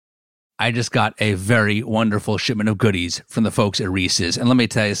I just got a very wonderful shipment of goodies from the folks at Reese's. And let me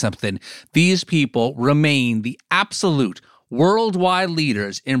tell you something. These people remain the absolute worldwide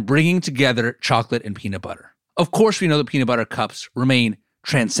leaders in bringing together chocolate and peanut butter. Of course, we know the peanut butter cups remain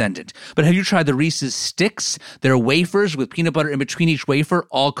transcendent. But have you tried the Reese's Sticks? They're wafers with peanut butter in between each wafer,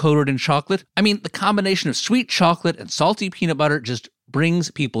 all coated in chocolate. I mean, the combination of sweet chocolate and salty peanut butter just brings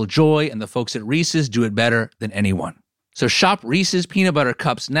people joy, and the folks at Reese's do it better than anyone. So shop Reese's Peanut Butter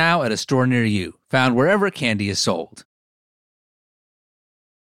Cups now at a store near you, found wherever candy is sold.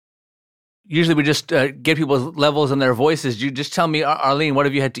 Usually we just get people's levels and their voices. You just tell me, Arlene, what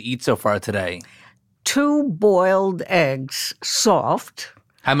have you had to eat so far today? 2 boiled eggs, soft.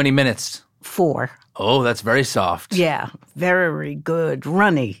 How many minutes? 4. Oh, that's very soft. Yeah, very good.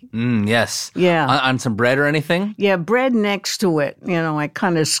 Runny. Yes. Yeah. On some bread or anything? Yeah, bread next to it. You know, I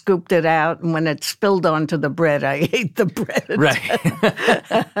kind of scooped it out, and when it spilled onto the bread, I ate the bread. Right.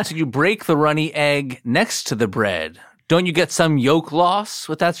 So you break the runny egg next to the bread. Don't you get some yolk loss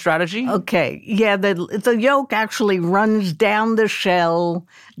with that strategy? Okay. Yeah, the yolk actually runs down the shell.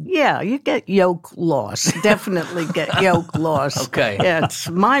 Yeah, you get yolk loss. Definitely get yolk loss. Okay. Yeah, it's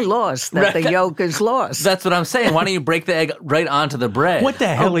my loss that the yolk is lost. That's what I'm saying. Why don't you break the egg right onto the bread? What the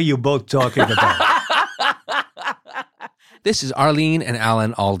hell are you both talking about? This is Arlene and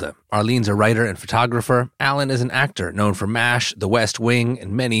Alan Alda. Arlene's a writer and photographer. Alan is an actor known for MASH, The West Wing,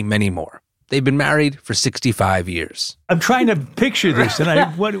 and many, many more. They've been married for 65 years. I'm trying to picture this,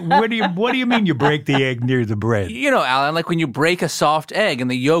 and what do you mean you break the egg near the bread? You know, Alan, like when you break a soft egg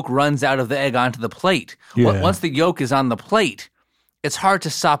and the yolk runs out of the egg onto the plate. Yeah. Once the yolk is on the plate, it's hard to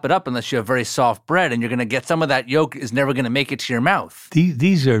sop it up unless you have very soft bread, and you're going to get some of that yolk is never going to make it to your mouth.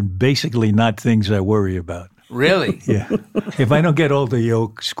 These are basically not things I worry about. Really? Yeah. If I don't get all the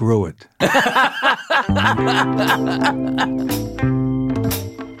yolk, screw it.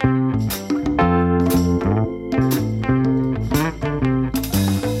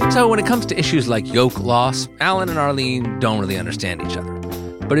 So when it comes to issues like yolk loss, Alan and Arlene don't really understand each other.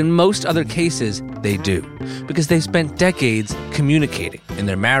 But in most other cases, they do, because they spent decades communicating in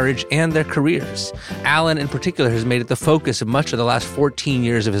their marriage and their careers. Alan, in particular, has made it the focus of much of the last 14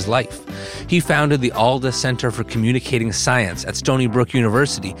 years of his life. He founded the Alda Center for Communicating Science at Stony Brook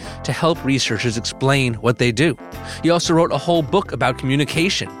University to help researchers explain what they do. He also wrote a whole book about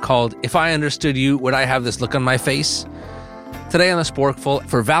communication called If I Understood You, Would I Have This Look on My Face? Today on The Sporkful,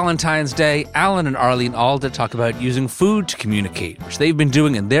 for Valentine's Day, Alan and Arlene Alda talk about using food to communicate, which they've been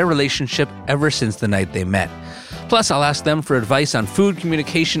doing in their relationship ever since the night they met. Plus, I'll ask them for advice on food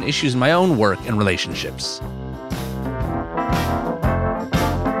communication issues in my own work and relationships.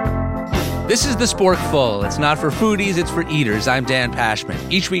 This is The Sporkful. It's not for foodies, it's for eaters. I'm Dan Pashman.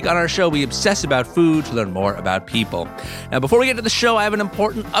 Each week on our show, we obsess about food to learn more about people. Now, before we get to the show, I have an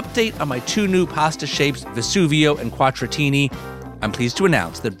important update on my 2 new pasta shapes, Vesuvio and Quattratini. I'm pleased to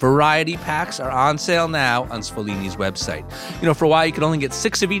announce that variety packs are on sale now on Sfolini's website. You know, for a while you could only get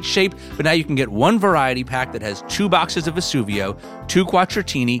 6 of each shape, but now you can get 1 variety pack that has 2 boxes of Vesuvio, 2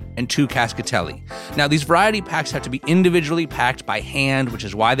 Quattratini, and 2 Cascatelli. Now, these variety packs have to be individually packed by hand, which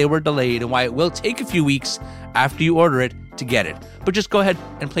is why they were delayed and why it will take a few weeks after you order it to get it. But just go ahead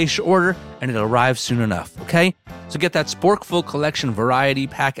and place your order, and it'll arrive soon enough, okay? So get that Sporkful Collection variety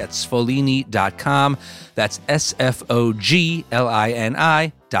pack at Sfolini.com. That's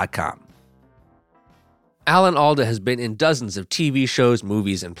SFOGLINI.com. Alan Alda has been in dozens of TV shows,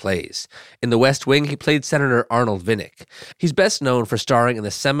 movies, and plays. In The West Wing, he played Senator Arnold Vinnick. He's best known for starring in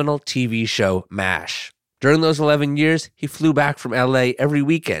the seminal TV show MASH. During those 11 years, he flew back from L.A. every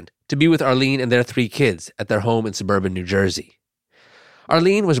weekend to be with Arlene and their 3 kids at their home in suburban New Jersey.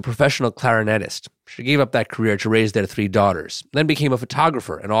 Arlene was a professional clarinetist. She gave up that career to raise their 3 daughters, then became a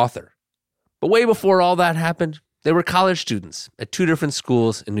photographer and author. But way before all that happened, they were college students at 2 different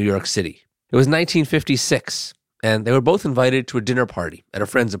schools in New York City. It was 1956, and they were both invited to a dinner party at a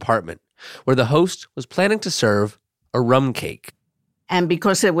friend's apartment, where the host was planning to serve a rum cake. And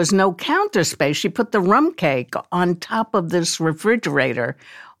because there was no counter space, she put the rum cake on top of this refrigerator,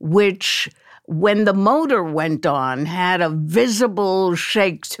 which, when the motor went on, had a visible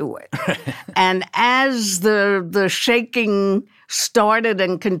shake to it. And as the shaking started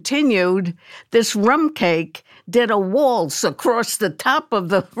and continued, this rum cake did a waltz across the top of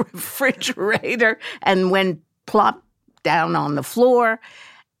the refrigerator and went plop down on the floor.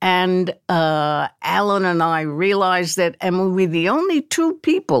 And Alan and I realized it, and we were the only 2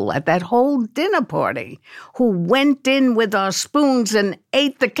 people at that whole dinner party who went in with our spoons and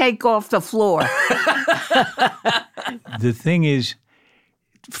ate the cake off the floor. The thing is,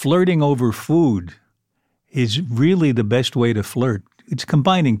 flirting over food is really the best way to flirt. it's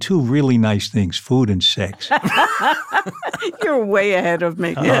combining two really nice things, food and sex. You're way ahead of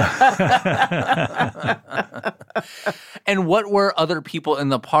me. And what were other people in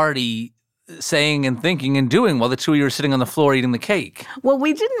the party saying and thinking and doing while the two of you were sitting on the floor eating the cake? Well,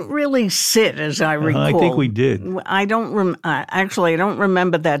 we didn't really sit, as I recall. I think we did. I don't actually, I don't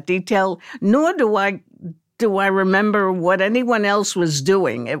remember that detail, nor do I remember what anyone else was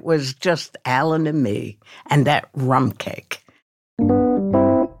doing. It was just Alan and me and that rum cake.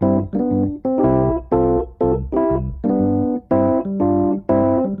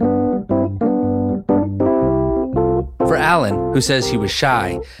 For Alan, who says he was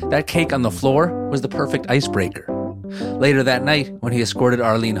shy, that cake on the floor was the perfect icebreaker. Later that night, when he escorted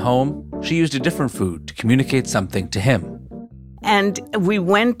Arlene home, she used a different food to communicate something to him. And we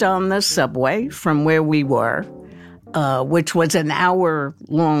went on the subway from where we were, which was an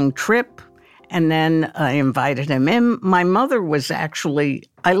hour-long trip, and then I invited him in. My mother was actually,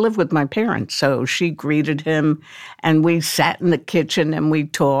 I live with my parents, so she greeted him, and we sat in the kitchen and we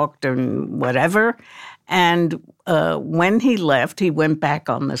talked and whatever. And when he left, he went back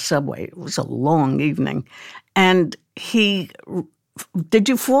on the subway. It was a long evening. And did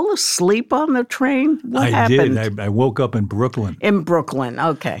you fall asleep on the train? What happened? I did. I woke up in Brooklyn. In Brooklyn,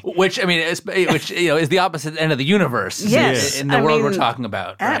 okay. Which is the opposite end of the universe. Yes. In the world we're talking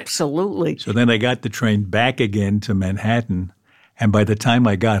about. Absolutely. Right? So then I got the train back again to Manhattan. And by the time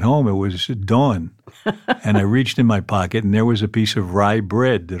I got home, it was dawn. And I reached in my pocket, and there was a piece of rye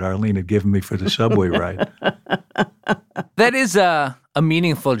bread that Arlene had given me for the subway ride. That is a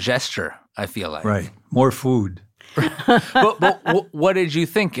meaningful gesture, I feel like. Right. More food. But what did you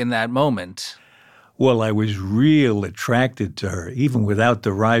think in that moment? Well, I was real attracted to her, even without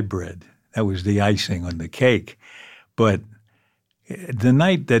the rye bread. That was the icing on the cake. But the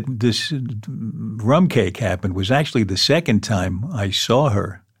night that this rum cake happened was actually the second time I saw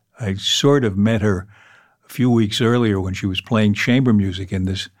her. I sort of met her a few weeks earlier when she was playing chamber music in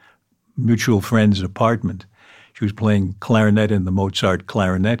this mutual friend's apartment. She was playing clarinet in the Mozart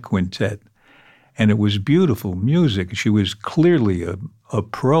Clarinet Quintet. And it was beautiful music. She was clearly a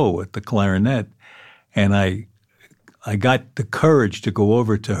pro at the clarinet. And I got the courage to go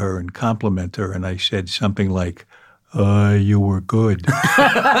over to her and compliment her. And I said something like, you were good.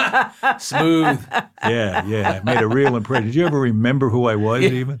 Smooth. Yeah. I made a real impression. Did you ever remember who I was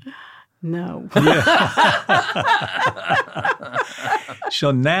even? No. Yeah.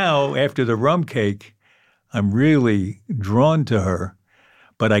 So now, after the rum cake, I'm really drawn to her.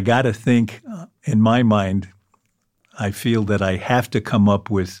 But I got to think, in my mind, I feel that I have to come up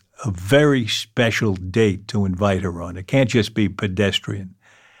with a very special date to invite her on. It can't just be pedestrian.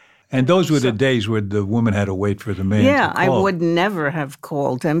 And those were the days where the woman had to wait for the man to call. I would never have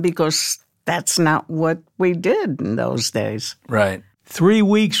called him because that's not what we did in those days. Right. 3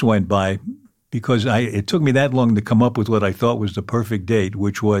 weeks went by because it took me that long to come up with what I thought was the perfect date,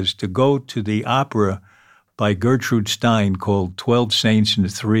 which was to go to the opera by Gertrude Stein called 12 Saints and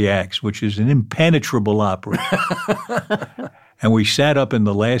 3 Acts, which is an impenetrable opera. And we sat up in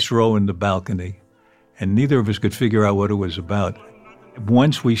the last row in the balcony, and neither of us could figure out what it was about.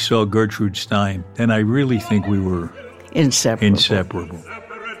 Once we saw Gertrude Stein, then I really think we were inseparable.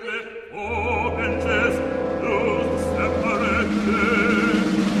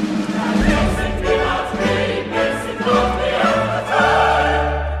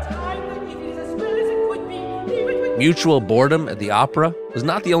 Mutual boredom at the opera was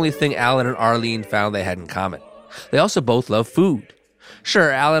not the only thing Alan and Arlene found they had in common. They also both love food. Sure,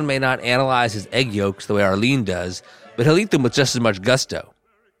 Alan may not analyze his egg yolks the way Arlene does, but he'll eat them with just as much gusto.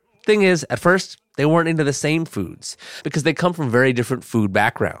 Thing is, at first, they weren't into the same foods because they come from very different food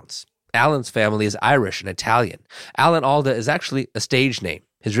backgrounds. Alan's family is Irish and Italian. Alan Alda is actually a stage name.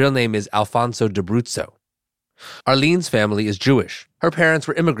 His real name is Alfonso d'Abruzzo. Arlene's family is Jewish. Her parents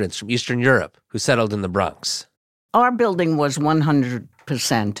were immigrants from Eastern Europe who settled in the Bronx. Our building was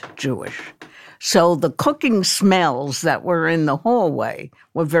 100% Jewish. So the cooking smells that were in the hallway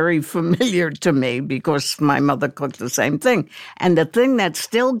were very familiar to me because my mother cooked the same thing. And the thing that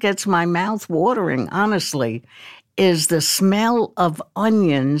still gets my mouth watering, honestly, is the smell of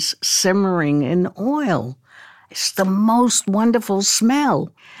onions simmering in oil. It's the most wonderful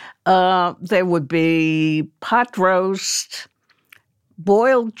smell. There would be pot roast,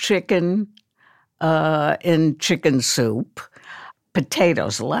 boiled chicken, in chicken soup,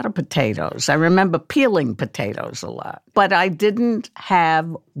 potatoes, a lot of potatoes. I remember peeling potatoes a lot. But I didn't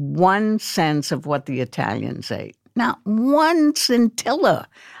have one sense of what the Italians ate. Not one scintilla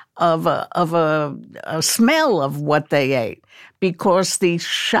of a smell of what they ate, because the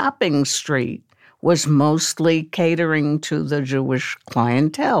shopping street was mostly catering to the Jewish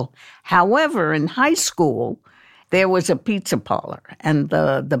clientele. However, in high school, there was a pizza parlor, and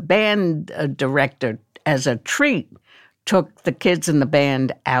the band director, as a treat, took the kids in the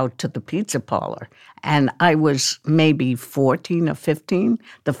band out to the pizza parlor. And I was maybe 14 or 15,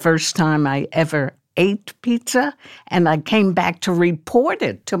 the first time I ever ate pizza, and I came back to report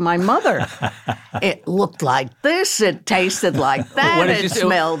it to my mother. It looked like this, it tasted like that, it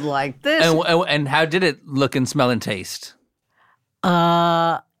smelled like this. And how did it look and smell and taste?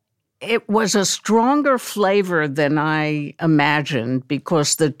 It was a stronger flavor than I imagined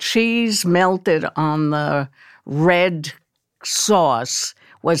because the cheese melted on the red sauce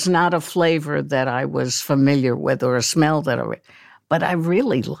was not a flavor that I was familiar with or a smell but I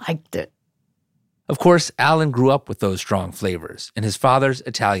really liked it. Of course, Alan grew up with those strong flavors in his father's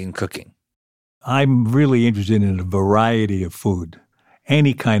Italian cooking. I'm really interested in a variety of food,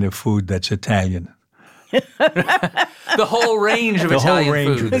 any kind of food that's Italian. The whole range of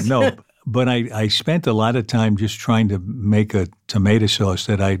Italian foods. No, but I spent a lot of time just trying to make a tomato sauce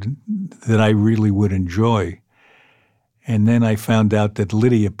that I really would enjoy. And then I found out that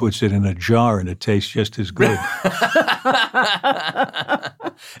Lydia puts it in a jar and it tastes just as good.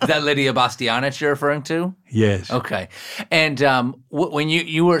 Is that Lydia Bastianich you're referring to? Yes. Okay. And when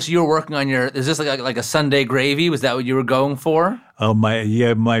you were working on is this like a Sunday gravy? Was that what you were going for? Oh,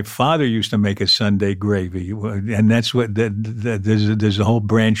 my father used to make a Sunday gravy, and that's what there's a whole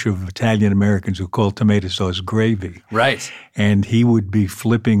branch of Italian Americans who call tomato sauce gravy. Right. And he would be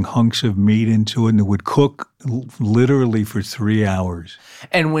flipping hunks of meat into it, and it would cook literally for 3 hours.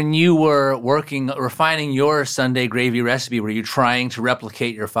 And when you were refining your Sunday gravy recipe, were you trying to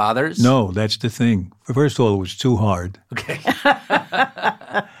replicate your father's? No, that's the thing. First of all, it was too hard. Okay.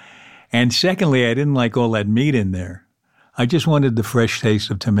 And secondly, I didn't like all that meat in there. I just wanted the fresh taste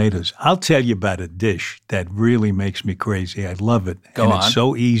of tomatoes. I'll tell you about a dish that really makes me crazy. I love it. Go on. It's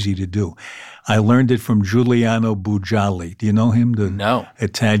so easy to do. I learned it from Giuliano Bugiali. Do you know him? No.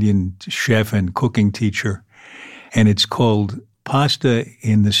 Italian chef and cooking teacher. And it's called Pasta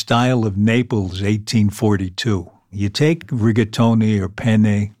in the Style of Naples, 1842. You take rigatoni or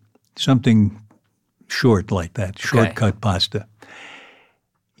penne, something short like that, shortcut pasta.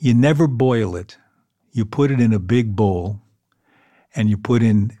 You never boil it. You put it in a big bowl, and you put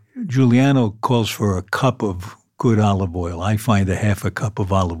in, Giuliano calls for a cup of good olive oil. I find a half a cup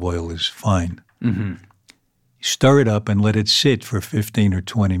of olive oil is fine. Mm-hmm. Stir it up and let it sit for 15 or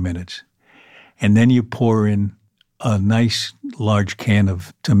 20 minutes. And then you pour in a nice large can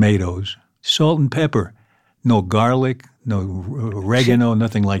of tomatoes, salt and pepper, no garlic, no oregano,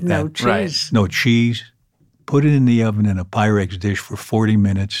 nothing like that. No cheese. Right. No cheese. Put it in the oven in a Pyrex dish for 40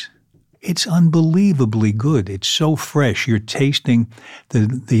 minutes. It's unbelievably good. It's so fresh. You're tasting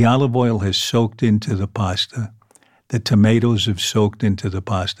the olive oil has soaked into the pasta. The tomatoes have soaked into the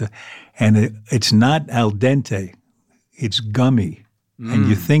pasta. And it's not al dente. It's gummy. And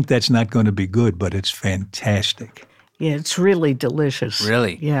you think that's not going to be good, but it's fantastic. Yeah, it's really delicious.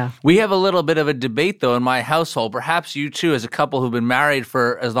 Really? Yeah. We have a little bit of a debate, though, in my household. Perhaps you, too, as a couple who've been married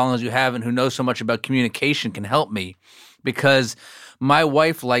for as long as you have and who know so much about communication can help me. Because my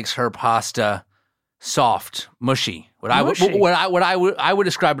wife likes her pasta soft, mushy. I would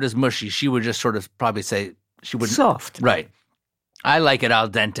describe it as mushy. She would just sort of probably say she wouldn't. Soft. Right. I like it al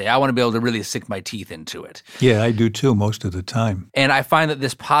dente. I want to be able to really sink my teeth into it. Yeah, I do too most of the time. And I find that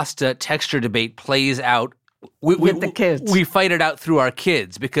this pasta texture debate plays out with the kids. We fight it out through our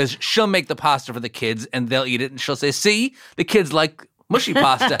kids because she'll make the pasta for the kids and they'll eat it and she'll say, see, the kids like mushy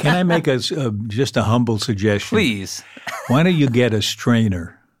pasta. Can I make just a humble suggestion? Please. Why don't you get a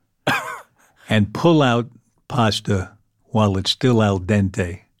strainer and pull out pasta while it's still al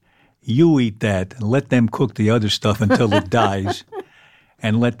dente? You eat that and let them cook the other stuff until it dies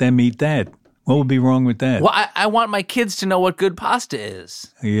and let them eat that. What would be wrong with that? Well, I want my kids to know what good pasta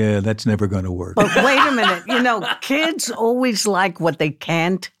is. Yeah, that's never going to work. But wait a minute. Kids always like what they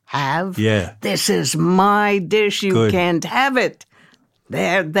can't have. Yeah. This is my dish. You can't have it.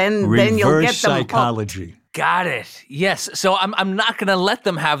 Then you'll get them Reverse psychology. hooked. Got it. Yes. So I'm not going to let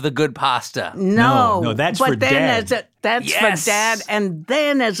them have the good pasta. No, that's for Dad. That's for Dad. And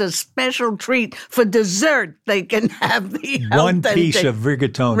then as a special treat for dessert, they can have the one piece of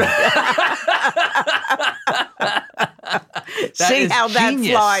rigatoni. See how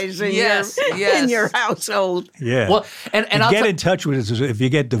genius. That flies in your household. Yeah. Well, and I'll get in touch with us if you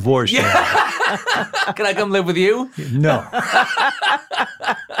get divorced. Yeah. Can I come live with you? No.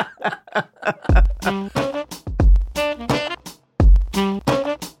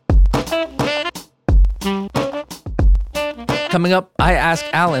 Coming Coming up, I ask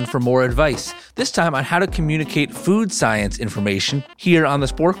Alan for more advice, this time on how to communicate food science information here on The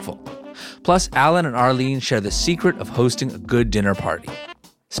Sporkful. Plus, Alan and Arlene share the secret of hosting a good dinner party.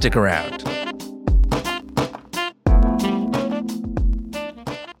 Stick around.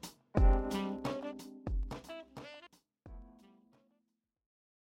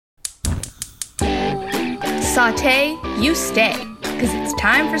 Sauté, you stay, because it's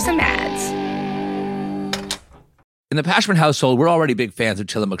time for some ads. In the Pashman household, we're already big fans of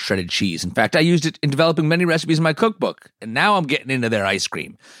Tillamook shredded cheese. In fact, I used it in developing many recipes in my cookbook, and now I'm getting into their ice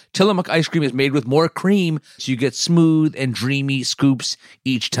cream. Tillamook ice cream is made with more cream, so you get smooth and dreamy scoops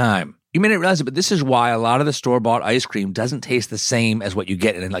each time. You may not realize it, but this is why a lot of the store-bought ice cream doesn't taste the same as what you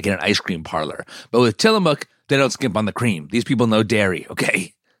get in an ice cream parlor. But with Tillamook, they don't skimp on the cream. These people know dairy,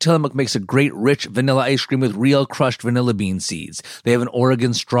 okay? Tillamook makes a great rich vanilla ice cream with real crushed vanilla bean seeds. They have an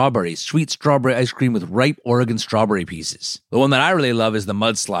Oregon strawberry, sweet strawberry ice cream with ripe Oregon strawberry pieces. The one that I really love is the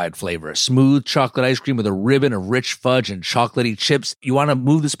mudslide flavor, smooth chocolate ice cream with a ribbon of rich fudge and chocolatey chips. You want to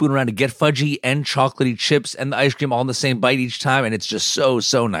move the spoon around to get fudgy and chocolatey chips and the ice cream all in the same bite each time, and it's just so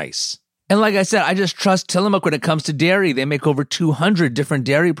nice. And like I said, I just trust Tillamook when it comes to dairy. They make over 200 different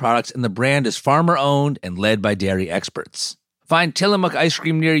dairy products, and the brand is farmer-owned and led by dairy experts. Find Tillamook ice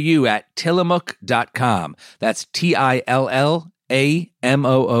cream near you at tillamook.com. That's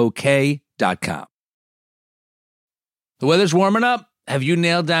TILLAMOOK.com. The weather's warming up. Have you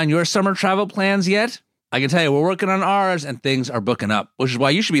nailed down your summer travel plans yet? I can tell you, we're working on ours and things are booking up, which is why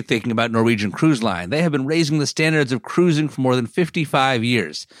you should be thinking about Norwegian Cruise Line. They have been raising the standards of cruising for more than 55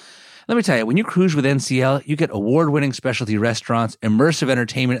 years. Let me tell you, when you cruise with NCL, you get award-winning specialty restaurants, immersive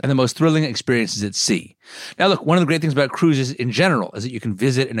entertainment, and the most thrilling experiences at sea. Now look, one of the great things about cruises in general is that you can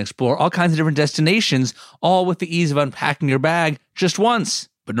visit and explore all kinds of different destinations, all with the ease of unpacking your bag just once.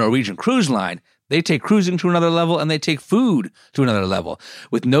 But Norwegian Cruise Line, they take cruising to another level and they take food to another level.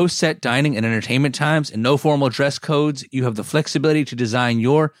 With no set dining and entertainment times and no formal dress codes, you have the flexibility to design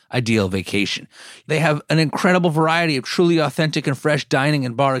your ideal vacation. They have an incredible variety of truly authentic and fresh dining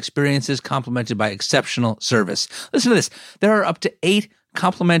and bar experiences complemented by exceptional service. Listen to this. There are up to 8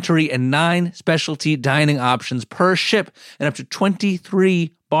 complimentary and 9 specialty dining options per ship and up to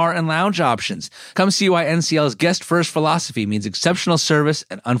 23 bar and lounge options. Come see why NCL's guest-first philosophy means exceptional service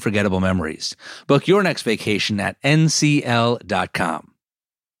and unforgettable memories. Book your next vacation at ncl.com.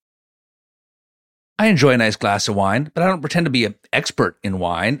 I enjoy a nice glass of wine, but I don't pretend to be an expert in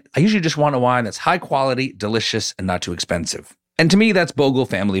wine. I usually just want a wine that's high quality, delicious, and not too expensive. And to me, that's Bogle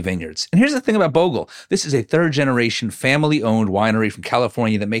Family Vineyards. And here's the thing about Bogle. This is a third-generation, family-owned winery from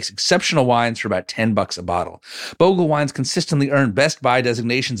California that makes exceptional wines for about $10 a bottle. Bogle wines consistently earn Best Buy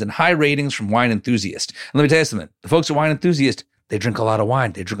designations and high ratings from Wine Enthusiast. And let me tell you something. The folks at Wine Enthusiast, they drink a lot of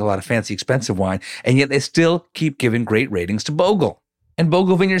wine. They drink a lot of fancy, expensive wine. And yet they still keep giving great ratings to Bogle. And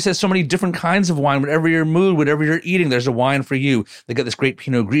Bogle Vineyards has so many different kinds of wine. Whatever your mood, whatever you're eating, there's a wine for you. They got this great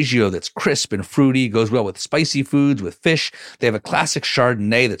Pinot Grigio that's crisp and fruity, goes well with spicy foods, with fish. They have a classic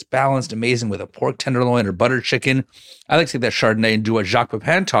Chardonnay that's balanced, amazing with a pork tenderloin or butter chicken. I like to take that Chardonnay and do what Jacques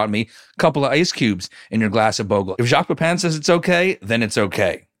Pepin taught me, a couple of ice cubes in your glass of Bogle. If Jacques Pepin says it's okay, then it's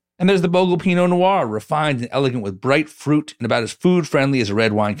okay. And there's the Bogle Pinot Noir, refined and elegant with bright fruit and about as food-friendly as a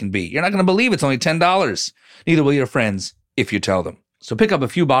red wine can be. You're not going to believe it's only $10. Neither will your friends if you tell them. So pick up a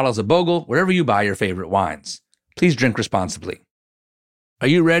few bottles of Bogle wherever you buy your favorite wines. Please drink responsibly. Are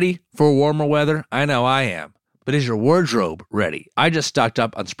you ready for warmer weather? I know I am. But is your wardrobe ready? I just stocked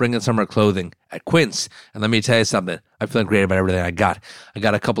up on spring and summer clothing at Quince. And let me tell you something. I'm feeling great about everything I got. I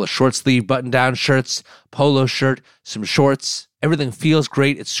got a couple of short sleeve button-down shirts, polo shirt, some shorts. Everything feels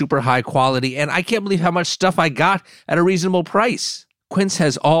great. It's super high quality. And I can't believe how much stuff I got at a reasonable price. Quince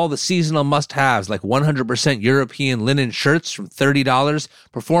has all the seasonal must-haves like 100% European linen shirts from $30,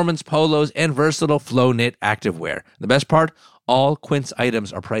 performance polos, and versatile flow knit activewear. The best part? All Quince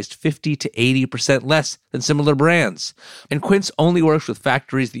items are priced 50 to 80% less than similar brands. And Quince only works with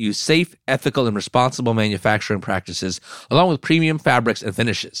factories that use safe, ethical, and responsible manufacturing practices, along with premium fabrics and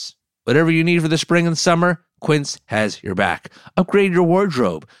finishes. Whatever you need for the spring and summer, Quince has your back. Upgrade your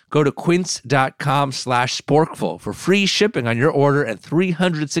wardrobe. Go to quince.com/sporkful for free shipping on your order and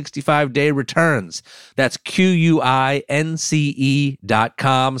 365-day returns. That's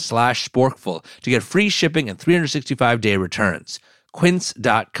QUINCE.com/sporkful to get free shipping and 365-day returns.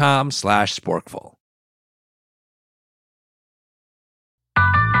 Quince.com/sporkful.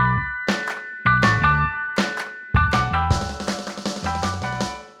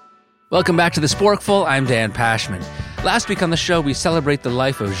 Welcome back to The Sporkful. I'm Dan Pashman. Last week on the show, we celebrate the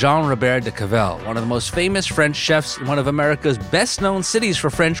life of Jean-Robert de Cavel, one of the most famous French chefs in one of America's best-known cities for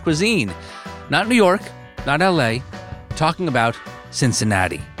French cuisine. Not New York, not L.A., talking about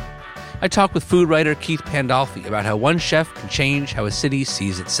Cincinnati. I talk with food writer Keith Pandolfi about how one chef can change how a city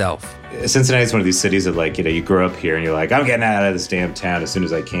sees itself. Cincinnati is one of these cities that, like, you grow up here and you're like, I'm getting out of this damn town as soon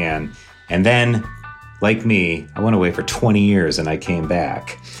as I can. And then, like me, I went away for 20 years and I came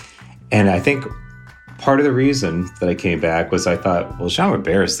back. And I think part of the reason that I came back was I thought, well, Jean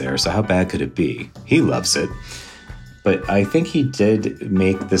Robert's there, so how bad could it be? He loves it. But I think he did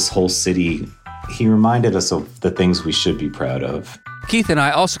make this whole city, he reminded us of the things we should be proud of. Keith and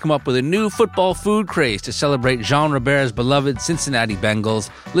I also come up with a new football food craze to celebrate Jean Robert's beloved Cincinnati Bengals.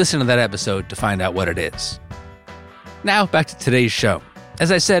 Listen to that episode to find out what it is. Now, back to today's show.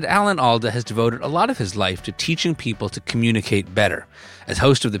 As I said, Alan Alda has devoted a lot of his life to teaching people to communicate better. As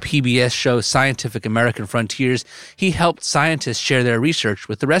host of the PBS show Scientific American Frontiers, he helped scientists share their research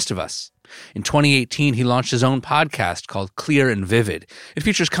with the rest of us. In 2018, he launched his own podcast called Clear and Vivid. It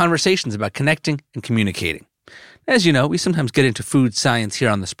features conversations about connecting and communicating. As you know, we sometimes get into food science here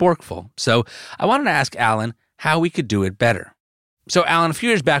on The Sporkful, so I wanted to ask Alan how we could do it better. So, Alan, a few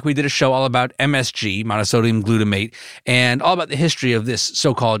years back, we did a show all about MSG, monosodium glutamate, and all about the history of this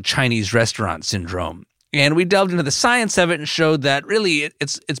so-called Chinese restaurant syndrome. And we delved into the science of it and showed that really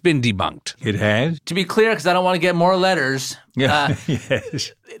it's been debunked. It has? To be clear, because I don't want to get more letters,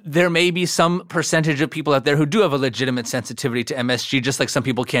 Yes. there may be some percentage of people out there who do have a legitimate sensitivity to MSG, just like some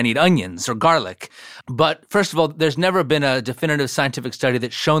people can't eat onions or garlic. But first of all, there's never been a definitive scientific study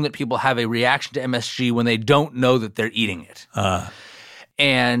that's shown that people have a reaction to MSG when they don't know that they're eating it.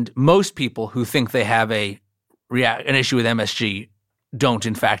 And most people who think they have an issue with MSG don't,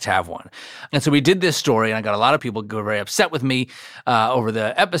 in fact, have one. And so we did this story, and I got a lot of people who were very upset with me over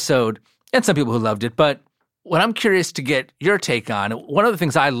the episode, and some people who loved it. But what I'm curious to get your take on, one of the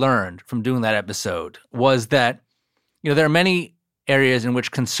things I learned from doing that episode was that, there are many areas in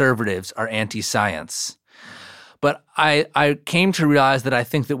which conservatives are anti-science. But I came to realize that I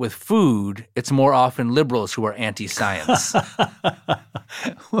think that with food, it's more often liberals who are anti-science.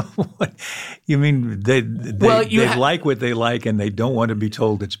 What? You mean they like what they like and they don't want to be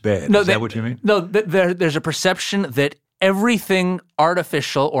told it's bad? Is that what you mean? No, there's a perception that everything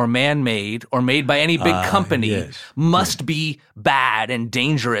artificial or man-made or made by any big company must be bad and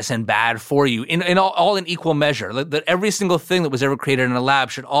dangerous and bad for you in all in equal measure. That every single thing that was ever created in a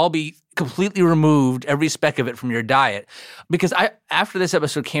lab should all be completely removed, every speck of it, from your diet. Because after this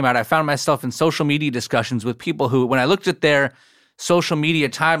episode came out, I found myself in social media discussions with people who, when I looked at their social media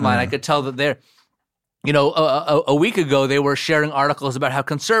timeline, I could tell that they're, a week ago, they were sharing articles about how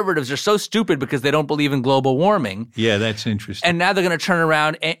conservatives are so stupid because they don't believe in global warming. Yeah, that's interesting. And now they're going to turn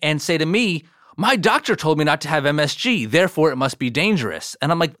around and say to me, my doctor told me not to have MSG, therefore it must be dangerous. And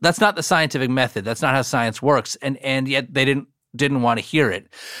I'm like, that's not the scientific method. That's not how science works. And yet they didn't want to hear it.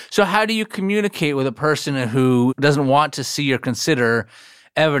 So how do you communicate with a person who doesn't want to see or consider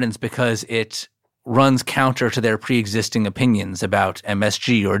evidence because it runs counter to their pre-existing opinions about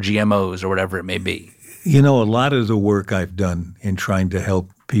MSG or GMOs or whatever it may be? A lot of the work I've done in trying to help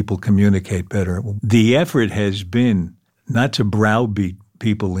people communicate better, the effort has been not to browbeat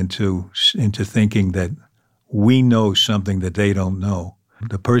people into thinking that we know something that they don't know.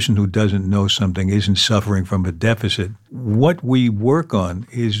 The person who doesn't know something isn't suffering from a deficit. What we work on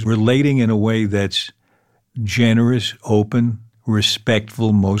is relating in a way that's generous, open,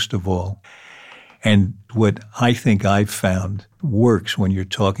 respectful most of all. And what I think I've found works when you're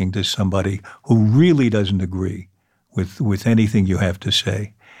talking to somebody who really doesn't agree with anything you have to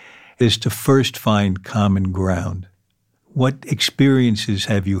say is to first find common ground. What experiences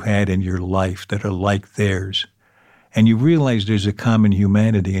have you had in your life that are like theirs? And you realize there's a common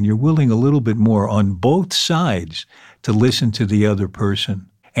humanity, and you're willing a little bit more on both sides to listen to the other person.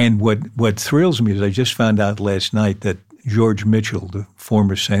 And what thrills me is I just found out last night that George Mitchell, the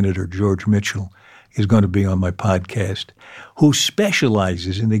former Senator George Mitchell, is going to be on my podcast, who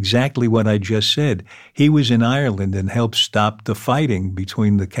specializes in exactly what I just said. He was in Ireland and helped stop the fighting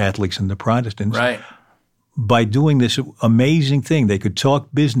between the Catholics and the Protestants. Right. By doing this amazing thing. They could talk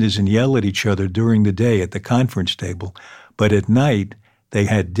business and yell at each other during the day at the conference table, but at night they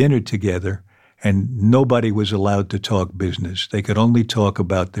had dinner together and nobody was allowed to talk business. They could only talk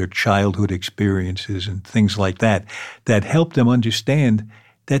about their childhood experiences and things like that helped them understand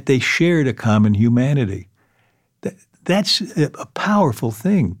that they shared a common humanity. That's a powerful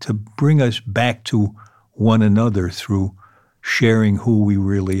thing to bring us back to one another through sharing who we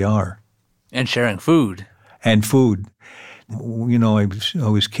really are. And sharing food. And food. I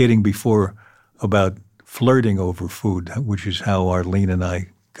was kidding before about flirting over food, which is how Arlene and I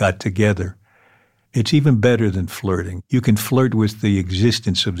got together. It's even better than flirting. You can flirt with the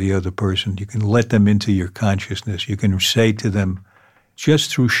existence of the other person. You can let them into your consciousness. You can say to them, just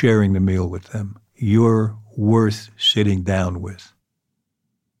through sharing the meal with them, you're worth sitting down with.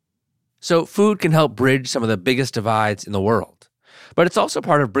 So food can help bridge some of the biggest divides in the world. But it's also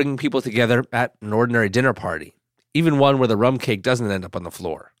part of bringing people together at an ordinary dinner party, even one where the rum cake doesn't end up on the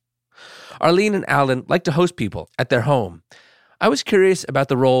floor. Arlene and Alda like to host people at their home. I was curious about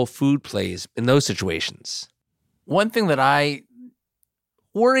the role food plays in those situations. One thing that I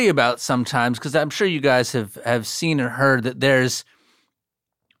worry about sometimes, because I'm sure you guys have seen and heard that there's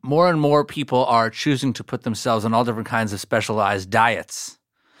more and more people are choosing to put themselves on all different kinds of specialized diets.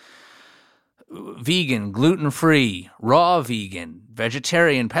 Vegan, gluten-free, raw vegan,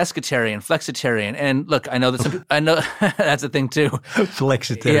 vegetarian, pescatarian, flexitarian. And look, I know that that's a thing too.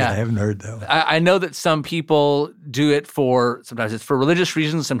 Flexitarian, Yeah. I haven't heard that. I know that some people do it sometimes it's for religious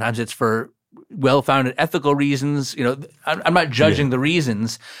reasons, sometimes it's for well-founded ethical reasons. You know, I'm not judging the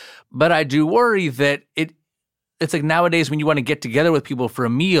reasons, but I do worry that it's like nowadays when you want to get together with people for a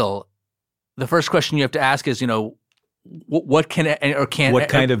meal, the first question you have to ask is, you know, what can or can't. What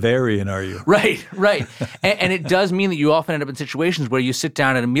kind of variant are you? Right. and it does mean that you often end up in situations where you sit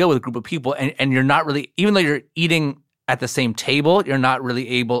down at a meal with a group of people and you're not really, even though you're eating at the same table, you're not really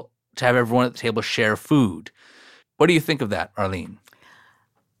able to have everyone at the table share food. What do you think of that, Arlene?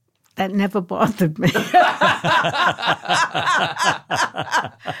 That never bothered me.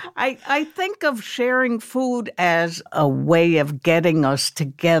 I think of sharing food as a way of getting us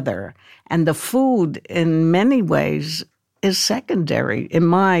together. And the food, in many ways, is secondary.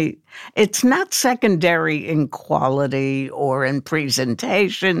 It's not secondary in quality or in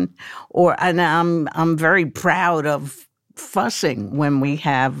presentation, and I'm very proud of fussing when we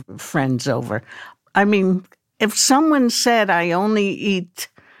have friends over. I mean, if someone said I only eat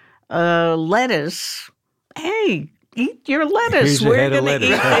lettuce, hey, eat your lettuce. Here's a We're head of going to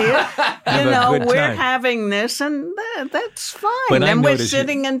eat lettuce. it. We're time. having this, and that's fine. But I and we're notice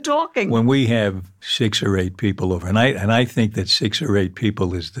sitting and talking. When we have 6 or 8 people over, and I think that 6 or 8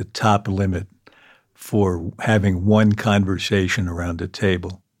 people is the top limit for having one conversation around a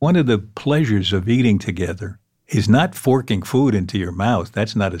table. One of the pleasures of eating together is not forking food into your mouth.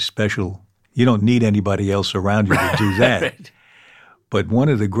 That's not a special. You don't need anybody else around you to do that. Right. But one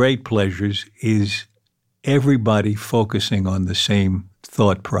of the great pleasures is everybody focusing on the same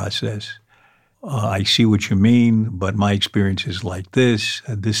thought process. I see what you mean, but my experience is like this.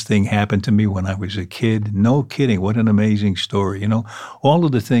 This thing happened to me when I was a kid. No kidding. What an amazing story. You know, all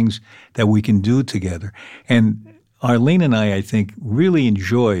of the things that we can do together. And Arlene and I think, really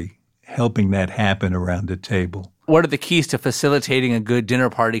enjoy helping that happen around the table. What are the keys to facilitating a good dinner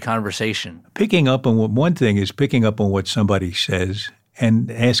party conversation? Picking up on one thing is picking up on what somebody says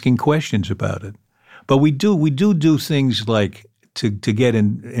and asking questions about it. But we do things like to get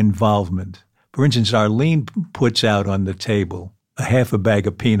involvement. For instance, Arlene puts out on the table a half a bag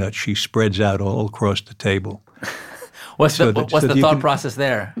of peanuts. She spreads out all across the table. What's the thought process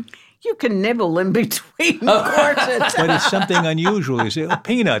there? You can nibble in between courses. But it's something unusual. You say,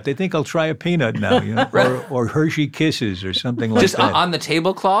 peanut. They think I'll try a peanut now, you know, or Hershey Kisses or something like Just that. on the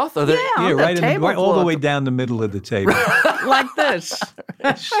tablecloth? Or on the right tablecloth. all the way down the middle of the table. Like this.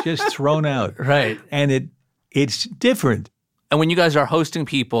 It's just thrown out. Right. And it's different. And when you guys are hosting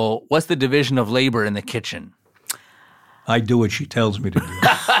people, what's the division of labor in the kitchen? I do what she tells me to do.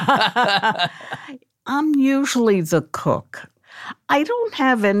 I'm usually the cook. I don't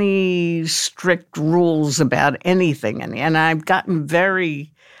have any strict rules about anything, and I've gotten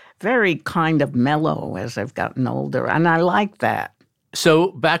very, very kind of mellow as I've gotten older, and I like that.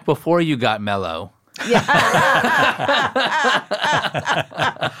 So back before you got mellow. Yeah.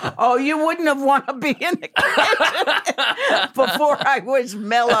 Oh, you wouldn't have wanted to be in the kitchen before I was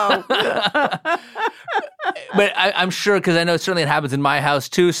mellow. But I'm sure, because I know certainly it happens in my house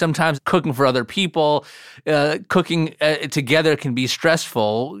too. Sometimes cooking for other people, cooking together can be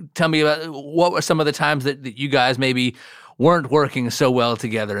stressful. Tell me about what were some of the times that you guys maybe weren't working so well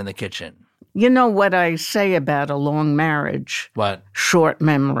together in the kitchen? You know what I say about a long marriage? What? Short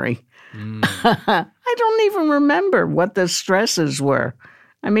memory. I don't even remember what the stresses were.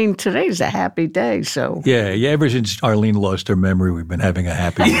 I mean, today's a happy day, so. Yeah, ever since Arlene lost her memory, we've been having a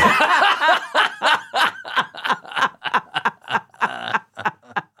happy day.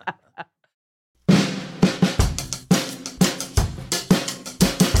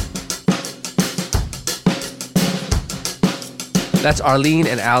 That's Arlene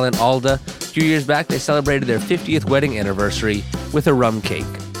and Alda. A few years back, they celebrated their 50th wedding anniversary with a rum cake.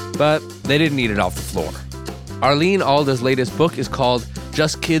 But they didn't eat it off the floor. Arlene Alda's latest book is called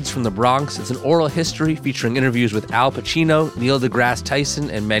Just Kids from the Bronx. It's an oral history featuring interviews with Al Pacino, Neil deGrasse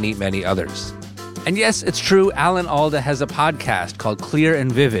Tyson, and many, many others. And yes, it's true, Alan Alda has a podcast called Clear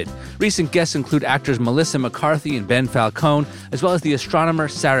and Vivid. Recent guests include actors Melissa McCarthy and Ben Falcone, as well as the astronomer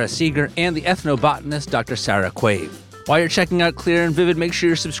Sarah Seeger and the ethnobotanist Dr. Sarah Quave. While you're checking out Clear and Vivid, make sure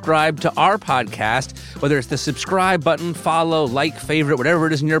you're subscribed to our podcast. Whether it's the subscribe button, follow, like, favorite, whatever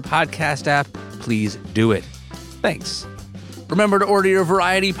it is in your podcast app, please do it. Thanks. Remember to order your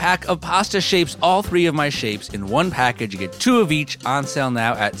variety pack of pasta shapes, all 3 of my shapes in one package. You get 2 of each, on sale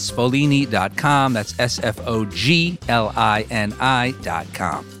now at sfolini.com. That's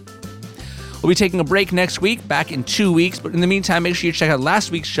SFOGLINI.com. We'll be taking a break next week, back in 2 weeks. But in the meantime, make sure you check out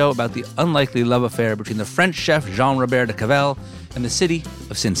last week's show about the unlikely love affair between the French chef Jean-Robert de Cavel and the city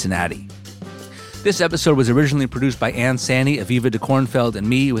of Cincinnati. This episode was originally produced by Ann Sani, Aviva de Kornfeld, and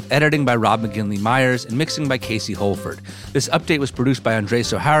me, with editing by Rob McGinley-Myers and mixing by Casey Holford. This update was produced by Andre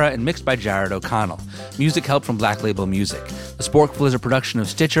Sohara and mixed by Jared O'Connell. Music help from Black Label Music. The Sporkful is a production of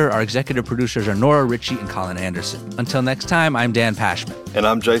Stitcher. Our executive producers are Nora Ritchie and Colin Anderson. Until next time, I'm Dan Pashman. And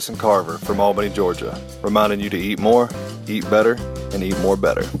I'm Jason Carver from Albany, Georgia, reminding you to eat more, eat better, and eat more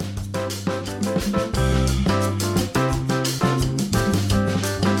better.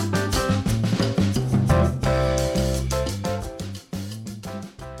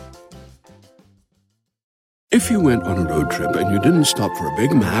 If you went on a road trip and you didn't stop for a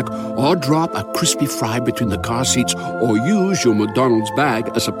Big Mac or drop a crispy fry between the car seats or use your McDonald's bag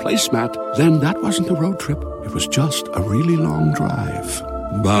as a placemat, then that wasn't a road trip. It was just a really long drive.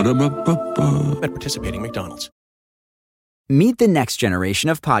 Ba-da-ba-ba-ba. At participating McDonald's. Meet the next generation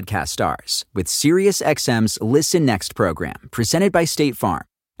of podcast stars with SiriusXM's Listen Next program, presented by State Farm.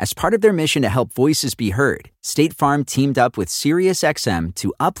 As part of their mission to help voices be heard, State Farm teamed up with SiriusXM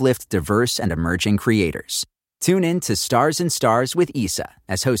to uplift diverse and emerging creators. Tune in to Stars and Stars with Issa,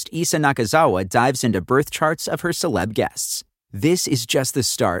 as host Issa Nakazawa dives into birth charts of her celeb guests. This is just the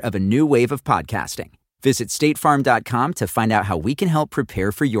start of a new wave of podcasting. Visit statefarm.com to find out how we can help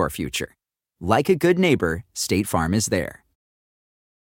prepare for your future. Like a good neighbor, State Farm is there.